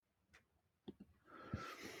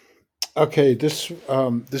Okay, this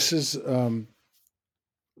is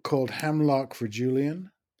called Hemlock for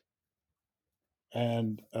Julian,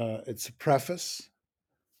 and it's a preface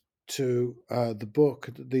to the book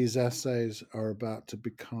that these essays are about to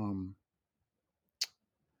become.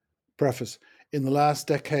 Preface: In the last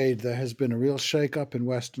decade, there has been a real shake-up in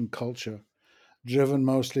Western culture, driven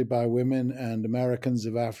mostly by women and Americans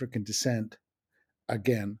of African descent.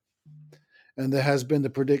 Again, and there has been the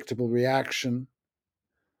predictable reaction.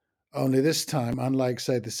 Only this time, unlike,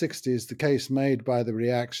 say, the 60s, the case made by the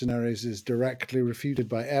reactionaries is directly refuted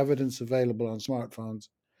by evidence available on smartphones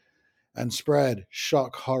and spread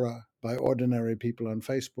shock horror by ordinary people on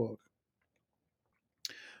Facebook.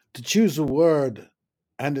 To choose a word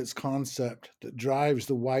and its concept that drives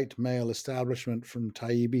the white male establishment from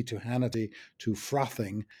Taibbi to Hannity to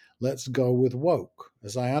frothing, let's go with woke.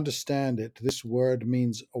 As I understand it, this word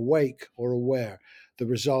means awake or aware, the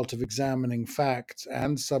result of examining facts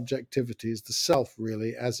and subjectivities, the self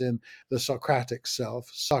really, as in the Socratic self,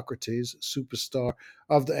 Socrates, superstar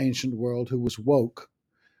of the ancient world who was woke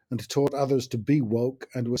and taught others to be woke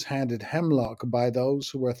and was handed hemlock by those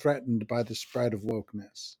who were threatened by the spread of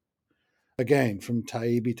wokeness. Again, from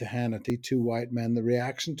Taibbi to Hannity, two white men, the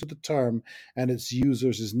reaction to the term and its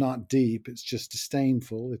users is not deep, it's just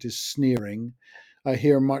disdainful, it is sneering. I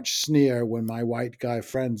hear much sneer when my white guy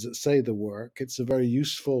friends that say the work. It's a very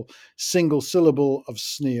useful single syllable of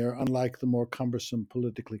sneer, unlike the more cumbersome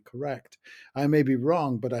politically correct. I may be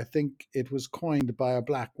wrong, but I think it was coined by a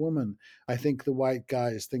black woman. I think the white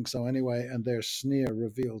guys think so anyway, and their sneer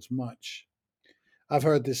reveals much. I've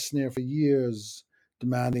heard this sneer for years,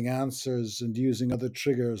 demanding answers and using other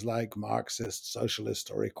triggers like Marxist, socialist,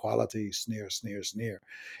 or equality, sneer, sneer, sneer.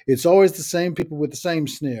 It's always the same people with the same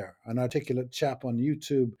sneer. An articulate chap on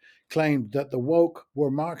YouTube claimed that the woke were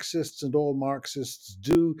Marxists and all Marxists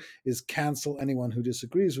do is cancel anyone who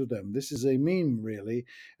disagrees with them. This is a meme, really,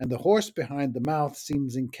 and the horse behind the mouth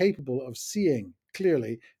seems incapable of seeing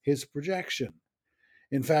clearly his projection.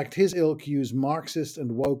 In fact, his ilk use Marxist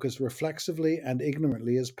and woke as reflexively and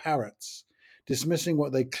ignorantly as parrots, dismissing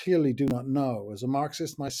what they clearly do not know. As a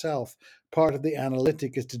Marxist myself, part of the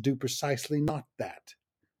analytic is to do precisely not that,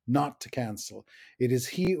 not to cancel. It is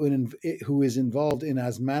he who is involved in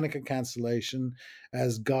as manic a cancellation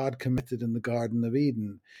as God committed in the Garden of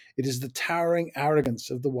Eden. It is the towering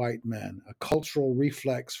arrogance of the white man, a cultural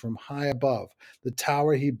reflex from high above, the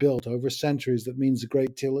tower he built over centuries that means a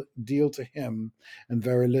great deal to him and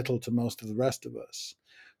very little to most of the rest of us.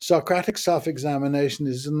 Socratic self-examination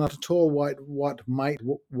is not at all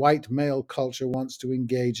white male culture wants to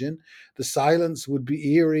engage in. The silence would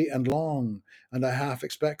be eerie and long, and I half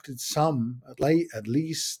expected some, at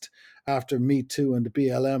least after Me Too and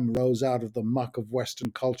BLM rose out of the muck of Western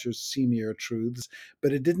culture's seamier truths.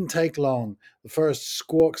 But it didn't take long. The first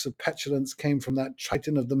squawks of petulance came from that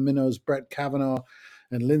triton of the minnows, Brett Kavanaugh,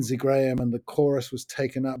 and Lindsey Graham, and the chorus was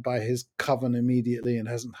taken up by his coven immediately and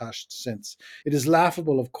hasn't hushed since. It is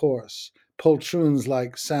laughable, of course. Poltroons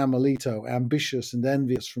like Sam Alito, ambitious and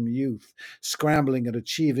envious from youth, scrambling at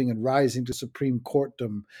achieving and rising to supreme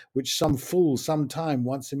courtdom, which some fool sometime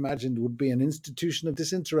once imagined would be an institution of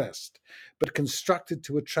disinterest, but constructed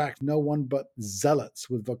to attract no one but zealots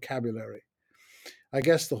with vocabulary. I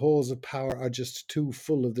guess the halls of power are just too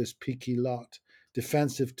full of this peaky lot,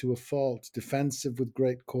 defensive to a fault, defensive with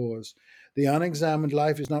great cause. The unexamined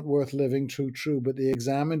life is not worth living, true, true, but the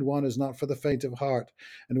examined one is not for the faint of heart.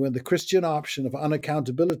 And when the Christian option of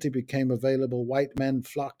unaccountability became available, white men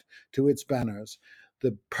flocked to its banners.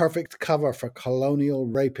 The perfect cover for colonial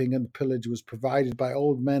raping and pillage was provided by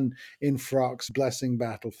old men in frocks blessing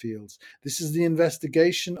battlefields. This is the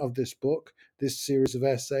investigation of this book, this series of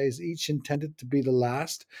essays, each intended to be the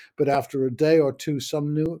last, but after a day or two,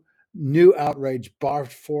 some new outrage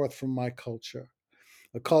barked forth from my culture.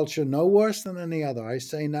 A culture no worse than any other, I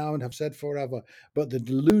say now and have said forever, but the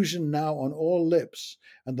delusion now on all lips,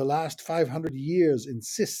 and the last 500 years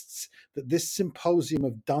insists that this symposium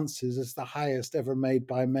of dunces is the highest ever made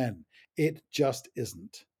by men. It just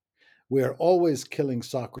isn't. We are always killing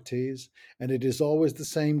Socrates, and it is always the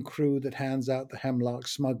same crew that hands out the hemlock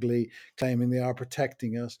smugly, claiming they are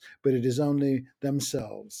protecting us, but it is only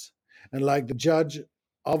themselves. And like the judge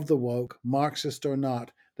of the woke, Marxist or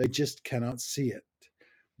not, they just cannot see it.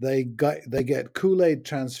 They get Kool-Aid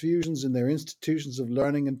transfusions in their institutions of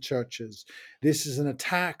learning and churches. This is an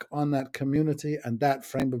attack on that community and that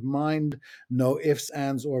frame of mind. No ifs,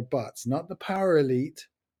 ands, or buts. Not the power elite.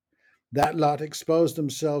 That lot expose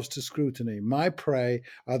themselves to scrutiny. My prey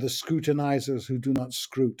are the scrutinizers who do not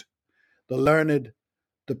scrute, the learned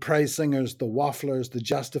the praise singers, the wafflers, the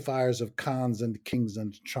justifiers of cons and kings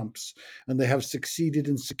and trumps, and they have succeeded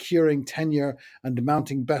in securing tenure and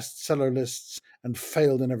mounting bestseller lists and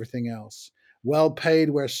failed in everything else. Well paid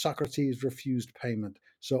where Socrates refused payment.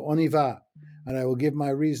 So on y va, and I will give my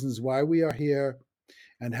reasons why we are here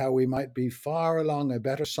and how we might be far along a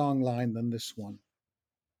better song line than this one.